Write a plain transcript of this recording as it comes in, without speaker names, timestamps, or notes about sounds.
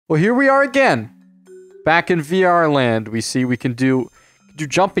Well, here we are again. Back in VR land. We see we can do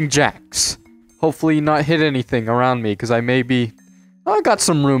jumping jacks. Hopefully not hit anything around me, because I may be... Oh, I got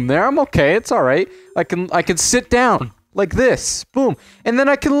some room there. I'm okay. It's alright. I can sit down like this. Boom. And then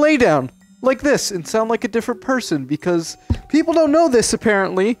I can lay down like this and sound like a different person, because people don't know this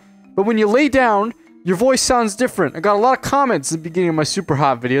apparently, but when you lay down, your voice sounds different. I got a lot of comments at the beginning of my Super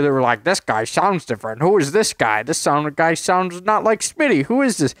Hot video that were like, this guy sounds different. Who is this guy? This guy sounds not like Smitty. Who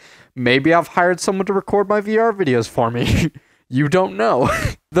is this? Maybe I've hired someone to record my VR videos for me. You don't know.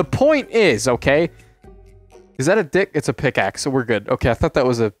 The point is, okay? Is that a dick? It's a pickaxe, so we're good. Okay, I thought that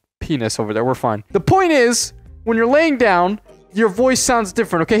was a penis over there. We're fine. The point is, when you're laying down, your voice sounds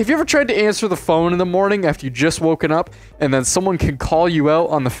different, okay? Have you ever tried to answer the phone in the morning after you just woken up, and then someone can call you out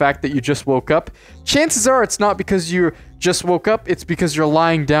on the fact that you just woke up? Chances are it's not because you just woke up, it's because you're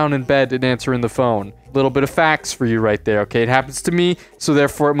lying down in bed and answering the phone. Little bit of facts for you right there, okay? It happens to me, so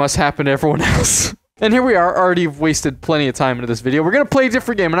therefore it must happen to everyone else. And here we are, already wasted plenty of time into this video. We're gonna play a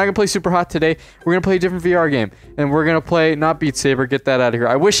different game. We're not gonna play Super Hot today. We're gonna play a different VR game. And we're gonna play, not Beat Saber, get that out of here.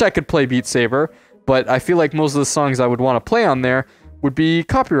 I wish I could play Beat Saber, but I feel like most of the songs I would want to play on there would be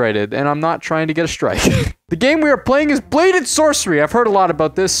copyrighted, and I'm not trying to get a strike. The game we are playing is Bladed Sorcery. I've heard a lot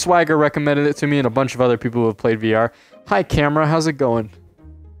about this. Swagger recommended it to me and a bunch of other people who have played VR. Hi, camera. How's it going?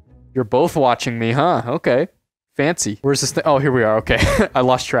 You're both watching me, huh? Okay. Fancy. Where's this thing? Oh, here we are. Okay. I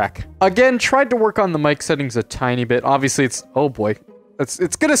lost track. Again, tried to work on the mic settings a tiny bit. Obviously, it's... Oh, boy.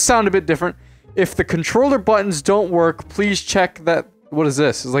 It's gonna sound a bit different. If the controller buttons don't work, please check that... What is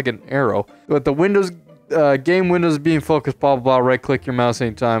this? It's like an arrow. But the Windows, game windows being focused, blah, blah, blah, right-click your mouse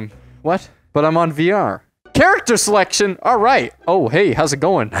anytime. What? But I'm on VR. Character selection! Alright. Oh, hey, how's it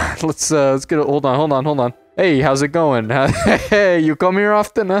going? Let's get it. Hold on. Hey, how's it going? Hey, you come here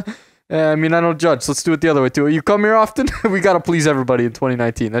often, huh? I mean, I don't judge. Let's do it the other way, too. You come here often? We gotta please everybody in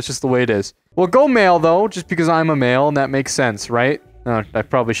 2019. That's just the way it is. Well, go male, though, just because I'm a male, and that makes sense, right? No, I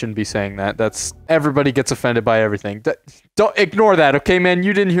probably shouldn't be saying that. That's... Everybody gets offended by everything. Don't ignore that, okay, man?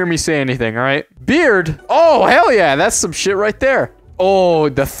 You didn't hear me say anything, alright? Beard? Oh, hell yeah! That's some shit right there. Oh,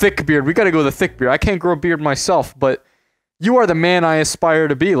 the thick beard. We gotta go with the thick beard. I can't grow a beard myself, but... You are the man I aspire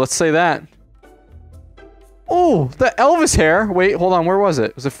to be. Let's say that. Oh, the Elvis hair. Wait, hold on. Where was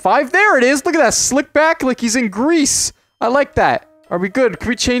it? Was it 5? There it is! Look at that slick back like he's in Greece. I like that. Are we good? Can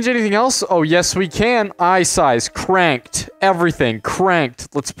we change anything else? Oh, yes, we can. Eye size. Cranked. Everything.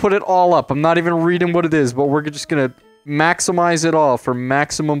 Cranked. Let's put it all up. I'm not even reading what it is, but we're just gonna maximize it all for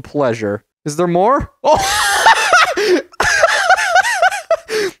maximum pleasure. Is there more? Oh!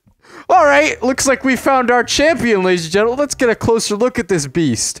 Alright, looks like we found our champion, ladies and gentlemen. Let's get a closer look at this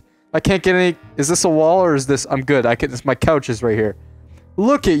beast. I can't get any... Is this a wall or is this... I'm good. My couch is right here.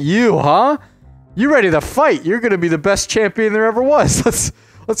 Look at you, huh? You ready to fight? You're gonna be the best champion there ever was.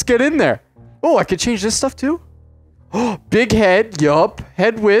 Let's get in there. Oh, I can change this stuff too? Oh, big head, yup.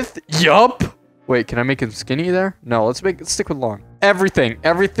 Head width, yup. Wait, can I make him skinny there? No, let's stick with long. Everything's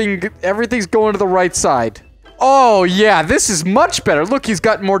going to the right side. Oh, yeah, this is much better. Look, he's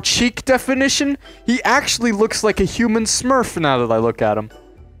got more cheek definition. He actually looks like a human Smurf now that I look at him.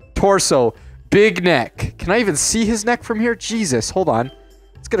 Torso, big neck. Can I even see his neck from here? Jesus, hold on.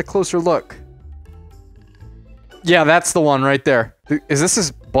 Let's get a closer look. Yeah, that's the one right there. Is this his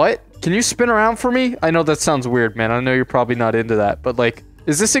butt? Can you spin around for me? I know that sounds weird, man. I know you're probably not into that, but like,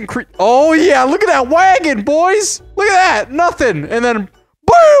 is this increase? Oh yeah, look at that wagon, boys! Look at that, nothing, and then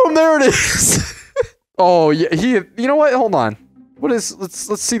boom, there it is. Oh yeah, you know what? Hold on. What is?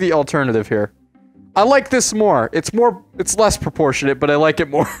 Let's see the alternative here. I like this more. It's less proportionate, but I like it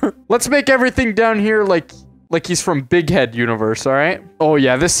more. Let's make everything down here like he's from Big Head universe. All right. Oh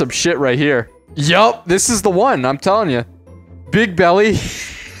yeah, this is some shit right here. Yup, this is the one, I'm telling you. Big belly.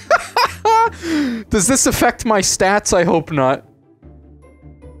 Does this affect my stats? I hope not.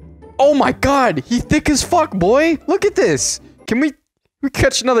 Oh my god, he thick as fuck, boy. Look at this. Can we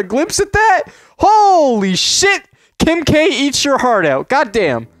catch another glimpse at that? Holy shit! Kim K eats your heart out.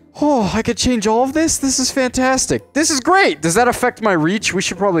 Goddamn. Oh, I could change all of this? This is fantastic. This is great. Does that affect my reach? We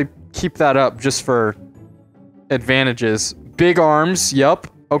should probably keep that up just for advantages. Big arms, yup.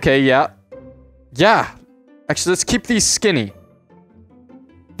 Okay, yeah. Yeah. Actually, let's keep these skinny.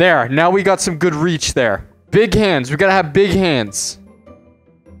 There. Now we got some good reach there. Big hands. We gotta have big hands.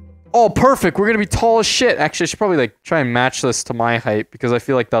 Oh, perfect. We're gonna be tall as shit. Actually, I should probably, like, try and match this to my height, because I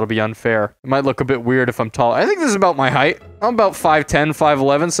feel like that'll be unfair. It might look a bit weird if I'm tall. I think this is about my height. I'm about 5'10",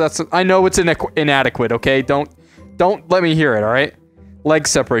 5'11", so that's... I know it's inadequate, okay? Don't let me hear it, alright? Leg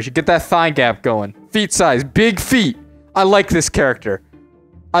separation. Get that thigh gap going. Feet size. Big feet. I like this character.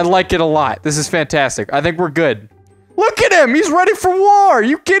 I like it a lot. This is fantastic. I think we're good. Look at him. He's ready for war. Are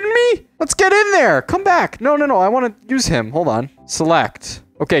you kidding me? Let's get in there. Come back. No. I want to use him. Hold on. Select.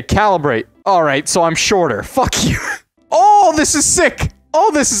 Okay, calibrate. All right, so I'm shorter. Fuck you. Oh, this is sick.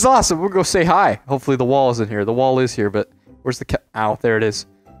 Oh, this is awesome. We'll go say hi. Hopefully the wall isn't here. The wall is here, but where's the ow, there it is.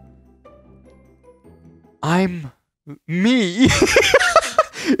 I'm me.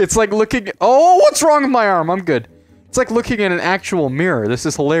 It's like looking. Oh, what's wrong with my arm? I'm good. It's like looking at an actual mirror. This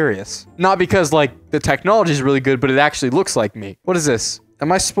is hilarious. Not because, like, the technology is really good, but it actually looks like me. What is this?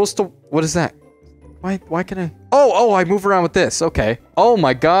 Am I supposed to... What is that? Why can I... Oh, I move around with this. Okay. Oh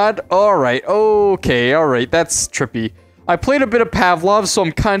my god. Alright. Okay, alright. That's trippy. I played a bit of Pavlov, so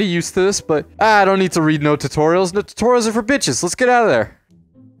I'm kind of used to this, but... I don't need to read no tutorials. No tutorials are for bitches. Let's get out of there.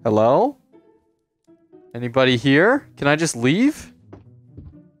 Hello? Anybody here? Can I just leave?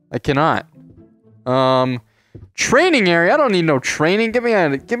 I cannot. Training area. I don't need no training.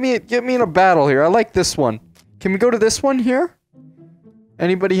 Get me in a battle here. I like this one. Can we go to this one here?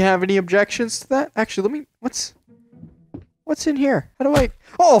 Anybody have any objections to that? Actually, let me. What's in here? How do I?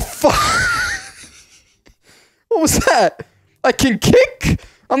 Oh fuck! What was that? I can kick?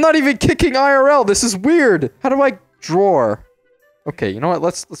 I'm not even kicking IRL. This is weird. How do I drawer? Okay, you know what?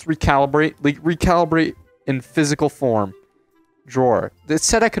 Let's recalibrate. Recalibrate in physical form. Drawer. It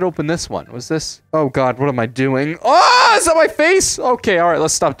said I could open this one. Was this? Oh god, what am I doing? Oh, is that my face? Okay, alright,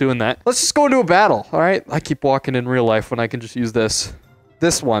 let's stop doing that. Let's just go into a battle, alright? I keep walking in real life when I can just use this.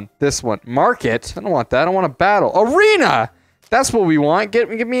 This one. Market? I don't want that. I want a battle. Arena! That's what we want. Get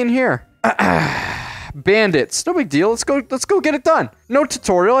me in here. Bandits. No big deal. Let's go get it done. No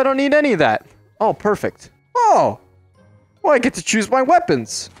tutorial. I don't need any of that. Oh, perfect. Oh! Well, I get to choose my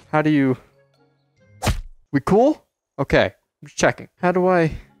weapons. How do you... We cool? Okay. I'm just checking. How do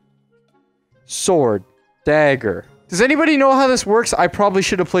I... Sword. Dagger. Does anybody know how this works? I probably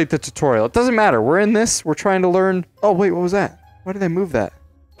should have played the tutorial. It doesn't matter. We're in this. We're trying to learn... Oh, wait. What was that? Why did I move that?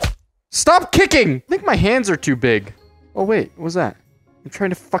 Stop kicking! I think my hands are too big. Oh, wait. What was that? I'm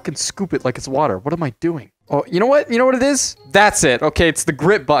trying to fucking scoop it like it's water. What am I doing? Oh, you know what? You know what it is? That's it. Okay, it's the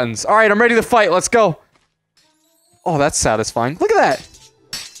grip buttons. All right, I'm ready to fight. Let's go. Oh, that's satisfying. Look at that.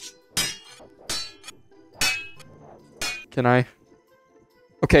 Can I?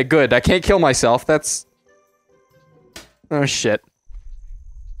 Okay, good. I can't kill myself. That's... Oh, shit.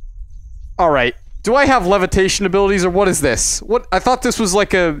 Alright. Do I have levitation abilities, or what is this? What? I thought this was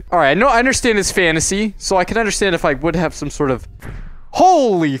like a... Alright, I understand it's fantasy, so I can understand if I would have some sort of...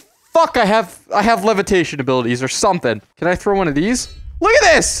 Holy fuck, I have levitation abilities or something. Can I throw one of these? Look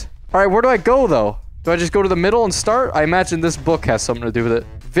at this! Alright, where do I go, though? Do I just go to the middle and start? I imagine this book has something to do with it.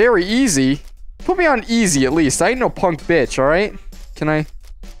 Very easy. Put me on easy, at least. I ain't no punk bitch, alright? Can I...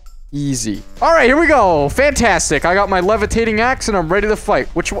 Easy. Alright, here we go. Fantastic. I got my levitating axe and I'm ready to fight.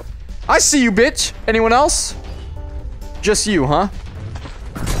 Which one? I see you, bitch. Anyone else? Just you, huh?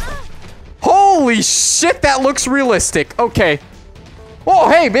 Holy shit, that looks realistic. Okay. Oh,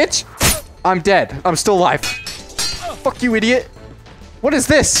 hey, bitch. I'm dead. I'm still alive. Fuck you, idiot. What is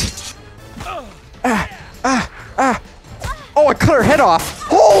this? Oh, I cut her head off.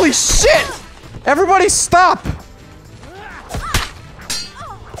 Holy shit! Everybody stop!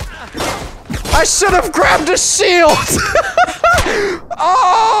 I should have grabbed a shield!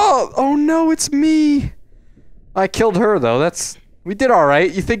 Oh no, it's me. I killed her, though. We did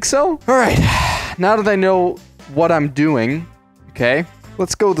alright. You think so? Alright. Now that I know what I'm doing, okay,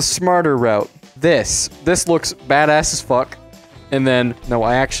 let's go the smarter route. This looks badass as fuck. And then, no,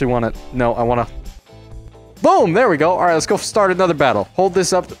 I actually want to... No, I want to... Boom! There we go. Alright, let's go start another battle. Hold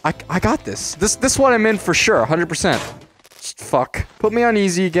this up. I got this. This one I'm in for sure. 100%. Fuck. Put me on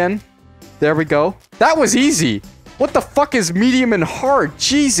easy again. There we go. That was easy. What the fuck is medium and hard?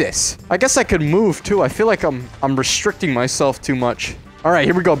 Jesus. I guess I could move, too. I feel like I'm restricting myself too much. Alright,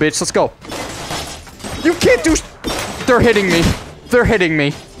 here we go, bitch. Let's go. You can't do... They're hitting me. They're hitting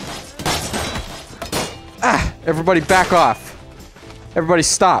me. Ah! Everybody back off. Everybody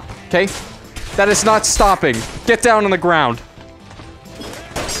stop, okay? That is not stopping. Get down on the ground.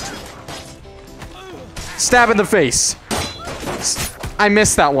 Stab in the face. I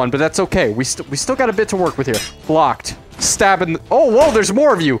missed that one, but that's okay. We still got a bit to work with here. Blocked. Stab in the... Oh, whoa, there's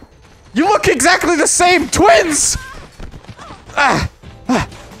more of you. You look exactly the same. Twins! I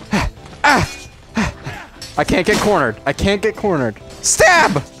can't get cornered. I can't get cornered.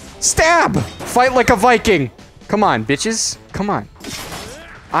 Stab! Stab! Fight like a Viking. Come on, bitches. Come on.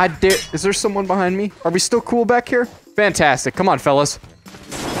 I dare... Is there someone behind me? Are we still cool back here? Fantastic. Come on, fellas.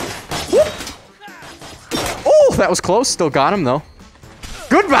 Whoop. Oh, that was close. Still got him, though.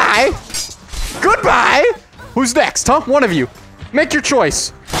 Goodbye! Goodbye! Who's next, huh? One of you. Make your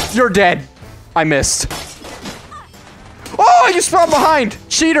choice. You're dead. I missed. you spawned behind!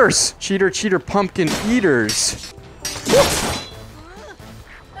 Cheaters! Cheater, pumpkin eaters.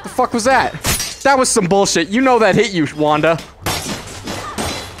 The fuck was that? That was some bullshit. You know that hit you, Wanda.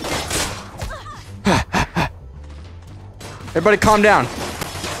 Everybody calm down.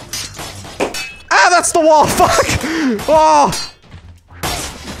 Ah, that's the wall! Fuck! Oh!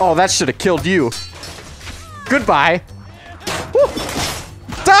 Oh, that should have killed you. Goodbye. Woo.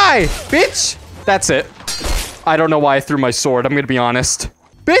 Die, bitch! That's it. I don't know why I threw my sword, I'm gonna be honest.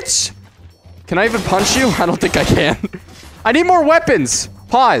 Bitch! Can I even punch you? I don't think I can. I need more weapons.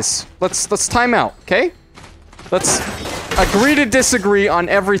 Pause. Let's time out, okay? Let's agree to disagree on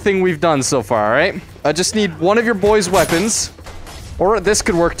everything we've done so far, alright? I just need one of your boys' weapons. Or this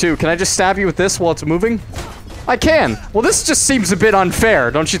could work too. Can I just stab you with this while it's moving? I can. Well, this just seems a bit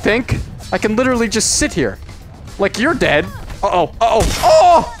unfair, don't you think? I can literally just sit here. Like, you're dead. Uh-oh. Uh-oh.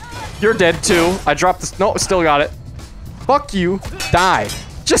 Oh! You're dead too. I dropped this. No, still got it. Fuck you. Die.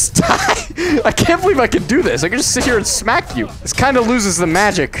 Just die. I can't believe I can do this. I can just sit here and smack you. This kind of loses the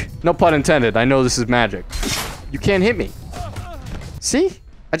magic. No pun intended. I know this is magic. You can't hit me. See?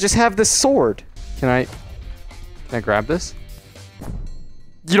 I just have this sword. Can I grab this?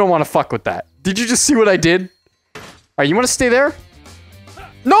 You don't want to fuck with that. Did you just see what I did? Alright, you want to stay there?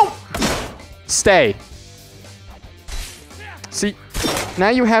 No! Stay. See? Now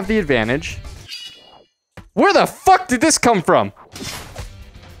you have the advantage. Where the fuck did this come from?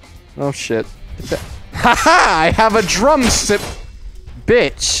 Oh shit. Haha! I have a drum sip.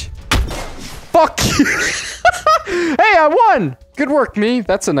 Bitch. Fuck you. Hey, I won! Good work, me.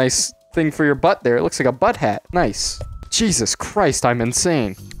 That's a nice thing for your butt there. It looks like a butt hat. Nice. Jesus Christ, I'm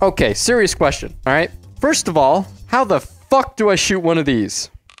insane. Okay, serious question, alright? First of all, how the fuck do I shoot one of these?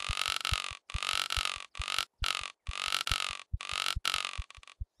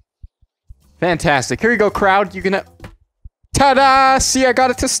 Fantastic. Here you go, crowd. You can... Ta-da! See, I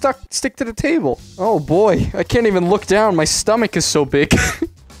got it to stick to the table. Oh boy, I can't even look down. My stomach is so big.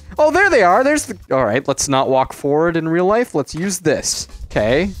 Oh, there they are. There's the... Alright, let's not walk forward in real life. Let's use this.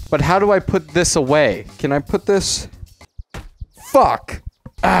 Okay. But how do I put this away? Can I put this... Fuck.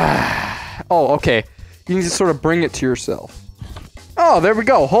 Ah. Oh, okay. You need to sort of bring it to yourself. Oh, there we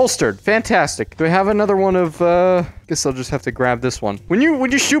go. Holstered. Fantastic. Do I have another one of, guess I'll just have to grab this one. When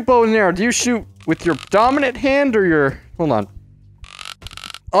you shoot bow and arrow, do you shoot with your dominant hand or your... Hold on.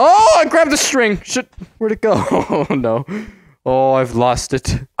 Oh, I grabbed the string. Shit. Where'd it go? Oh, no. Oh, I've lost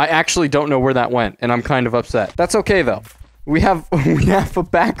it. I actually don't know where that went, and I'm kind of upset. That's okay, though. We have a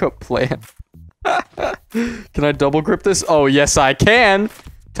backup plan. Can I double grip this? Oh, yes, I can.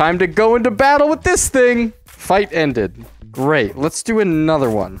 Time to go into battle with this thing. Fight ended. Great. Let's do another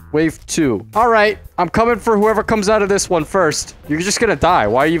one. Wave 2. All right. I'm coming for whoever comes out of this one first. You're just gonna die.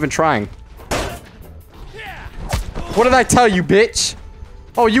 Why are you even trying? What did I tell you, bitch?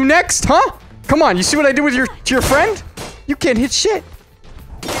 Oh, you next, huh? Come on. You see what I did with your friend? You can't hit shit.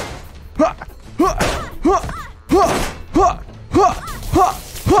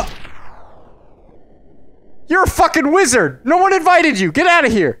 You're a fucking wizard! No one invited you! Get out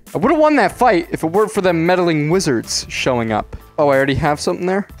of here! I would've won that fight if it weren't for them meddling wizards showing up. Oh, I already have something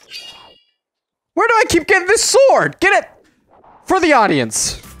there? Where do I keep getting this sword? Get it! For the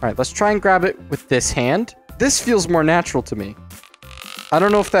audience. Alright, let's try and grab it with this hand. This feels more natural to me. I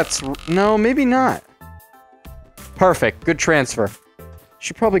don't know if that's... No, maybe not. Perfect. Good transfer.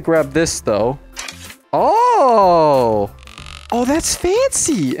 Should probably grab this, though. Oh! Oh, that's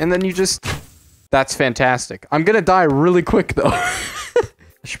fancy! And then you just... That's fantastic. I'm gonna die really quick, though.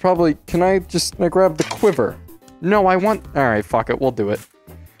 I should probably... Can I grab the quiver? No, I want... Alright, fuck it. We'll do it.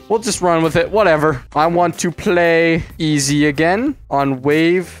 We'll just run with it. Whatever. I want to play easy again on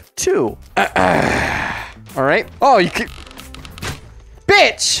wave 2. Alright. Oh, you can...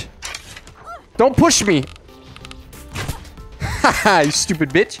 Bitch! Don't push me. Haha, you stupid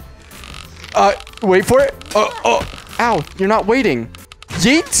bitch. Wait for it. Ow, you're not waiting.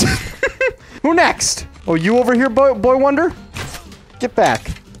 Yeet! Who next? Oh, you over here, boy wonder? Get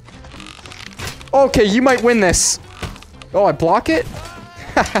back. Okay, you might win this. Oh, I block it?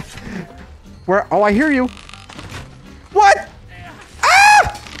 Where? Oh, I hear you. What?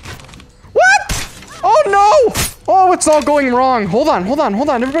 Ah! What? Oh, no! Oh, it's all going wrong. Hold on.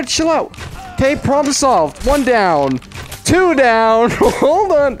 Everybody chill out. Okay, problem solved. 1 down. 2 down.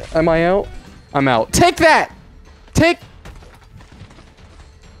 Hold on. Am I out? I'm out. Take that!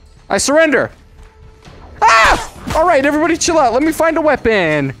 I surrender. Ah! All right, everybody chill out. Let me find a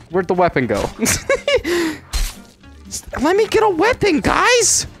weapon. Where'd the weapon go? Let me get a weapon,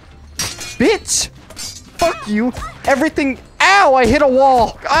 guys. Bitch. Fuck you. Everything. Ow, I hit a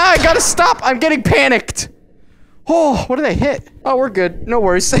wall. Ah, I gotta stop. I'm getting panicked. Oh, what did I hit? Oh, we're good. No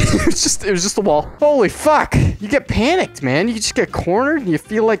worries. it was just the wall. Holy fuck. You get panicked, man. You just get cornered and you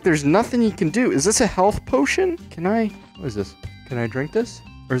feel like there's nothing you can do. Is this a health potion? What is this? Can I drink this?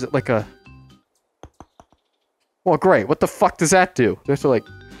 Or is it like a... Well, great. What the fuck does that do? Do I have to like...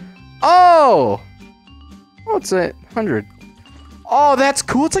 Oh! What's it? 100. Oh, that's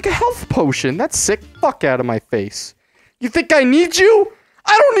cool. It's like a health potion. That's sick. Fuck out of my face. You think I need you?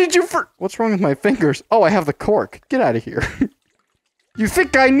 I don't need you for... What's wrong with my fingers? Oh, I have the cork. Get out of here. You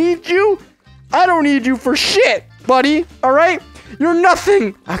think I need you? I don't need you for shit, buddy. All right? You're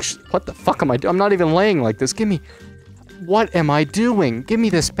nothing. Actually, what the fuck am I doing? I'm not even laying like this. Give me... What am I doing? Give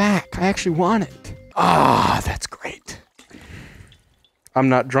me this back. I actually want it. Ah, that's great. I'm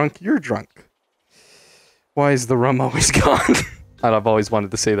not drunk. You're drunk. Why is the rum always gone? I've always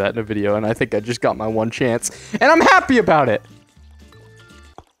wanted to say that in a video, and I think I just got my one chance. And I'm happy about it.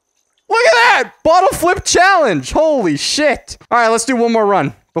 Look at that! Bottle flip challenge! Holy shit! Alright, let's do one more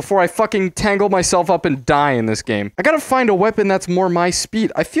run before I fucking tangle myself up and die in this game. I gotta find a weapon that's more my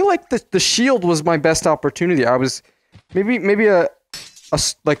speed. I feel like the shield was my best opportunity. I was... Maybe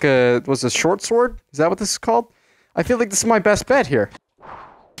was a short sword? Is that what this is called? I feel like this is my best bet here.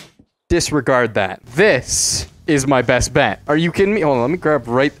 Disregard that. This is my best bet. Are you kidding me? Hold on, let me grab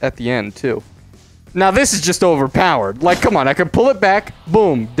right at the end, too. Now, this is just overpowered. Like, come on, I can pull it back,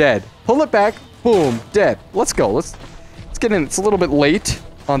 boom, dead. Pull it back, boom, dead. Let's go. Let's get in. It's a little bit late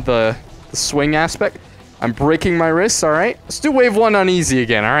on the swing aspect. I'm breaking my wrists, all right? Let's do wave 1 on easy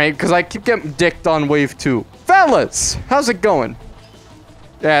again, all right? Because I keep getting dicked on wave 2. Fellas, how's it going?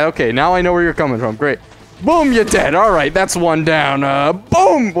 Yeah, okay, now I know where you're coming from. Great. Boom, you're dead. All right, that's one down.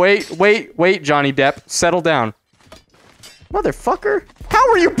 Boom. Wait, Johnny Depp. Settle down. Motherfucker. How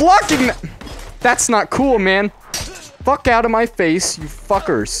are you blocking that? That's not cool, man. Fuck out of my face, you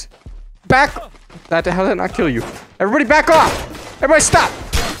fuckers. Back. How did that not kill you? Everybody back off. Everybody stop.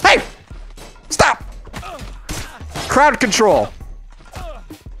 Hey. Stop. Crowd control.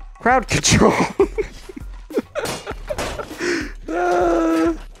 Crowd control.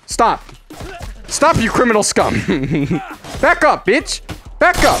 Stop. Stop, you criminal scum. Back up, bitch.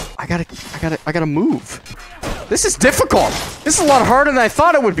 Back up. I gotta move. This is difficult. This is a lot harder than I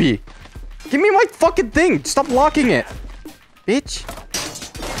thought it would be. Give me my fucking thing. Stop blocking it. Bitch.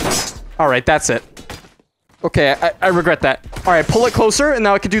 Alright, that's it. Okay, I regret that. Alright, pull it closer, and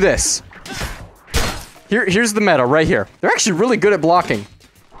now I can do this. Here's the meta, right here. They're actually really good at blocking.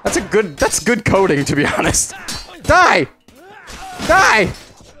 That's good coding, to be honest. Die! Die!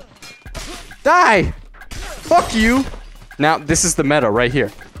 Die! Fuck you! Now, this is the meta right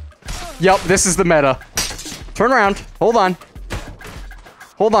here. Yup, this is the meta. Turn around. Hold on.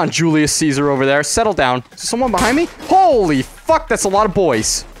 Hold on, Julius Caesar over there. Settle down. Is there someone behind me? Holy fuck, that's a lot of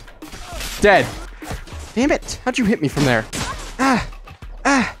boys. Dead. Damn it. How'd you hit me from there?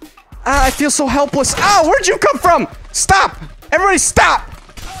 I feel so helpless. Ow, where'd you come from? Stop! Everybody stop!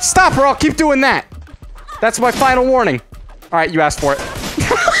 Stop or I'll keep doing that. That's my final warning. Alright, you asked for it.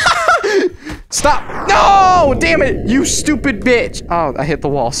 Stop! No! Damn it! You stupid bitch! Oh, I hit the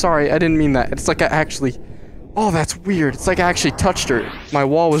wall. Sorry, I didn't mean that. It's like I actually... Oh, that's weird. It's like I actually touched her. My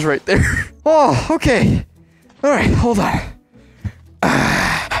wall was right there. Oh, okay. Alright, hold on.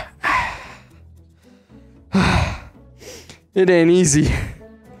 It ain't easy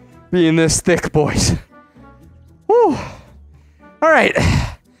being this thick, boys. Whew. Alright.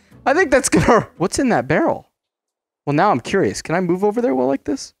 I think that's gonna... What's in that barrel? Well, now I'm curious. Can I move over there well like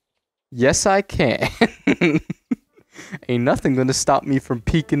this? Yes, I can. Ain't nothing gonna stop me from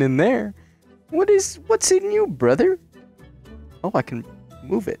peeking in there. What's in you, brother? Oh, I can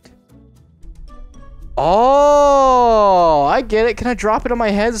move it. Oh, I get it. Can I drop it on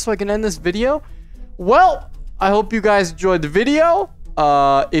my head so I can end this video? Well, I hope you guys enjoyed the video.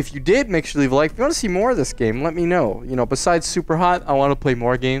 If you did, make sure to leave a like. If you want to see more of this game, let me know. You know, besides Super Hot, I want to play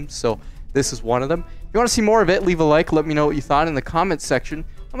more games, so this is one of them. If you want to see more of it, leave a like. Let me know what you thought in the comments section.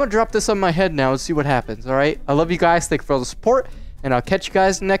 I'm going to drop this on my head now and see what happens, alright? I love you guys. Thank you for all the support, and I'll catch you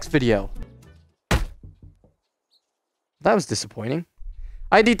guys in the next video. That was disappointing.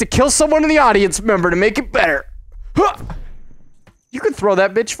 I need to kill someone in the audience member to make it better. Huh! You could throw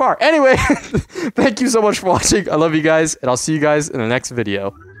that bitch far. Anyway, thank you so much for watching. I love you guys, and I'll see you guys in the next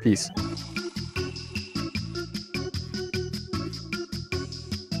video. Peace.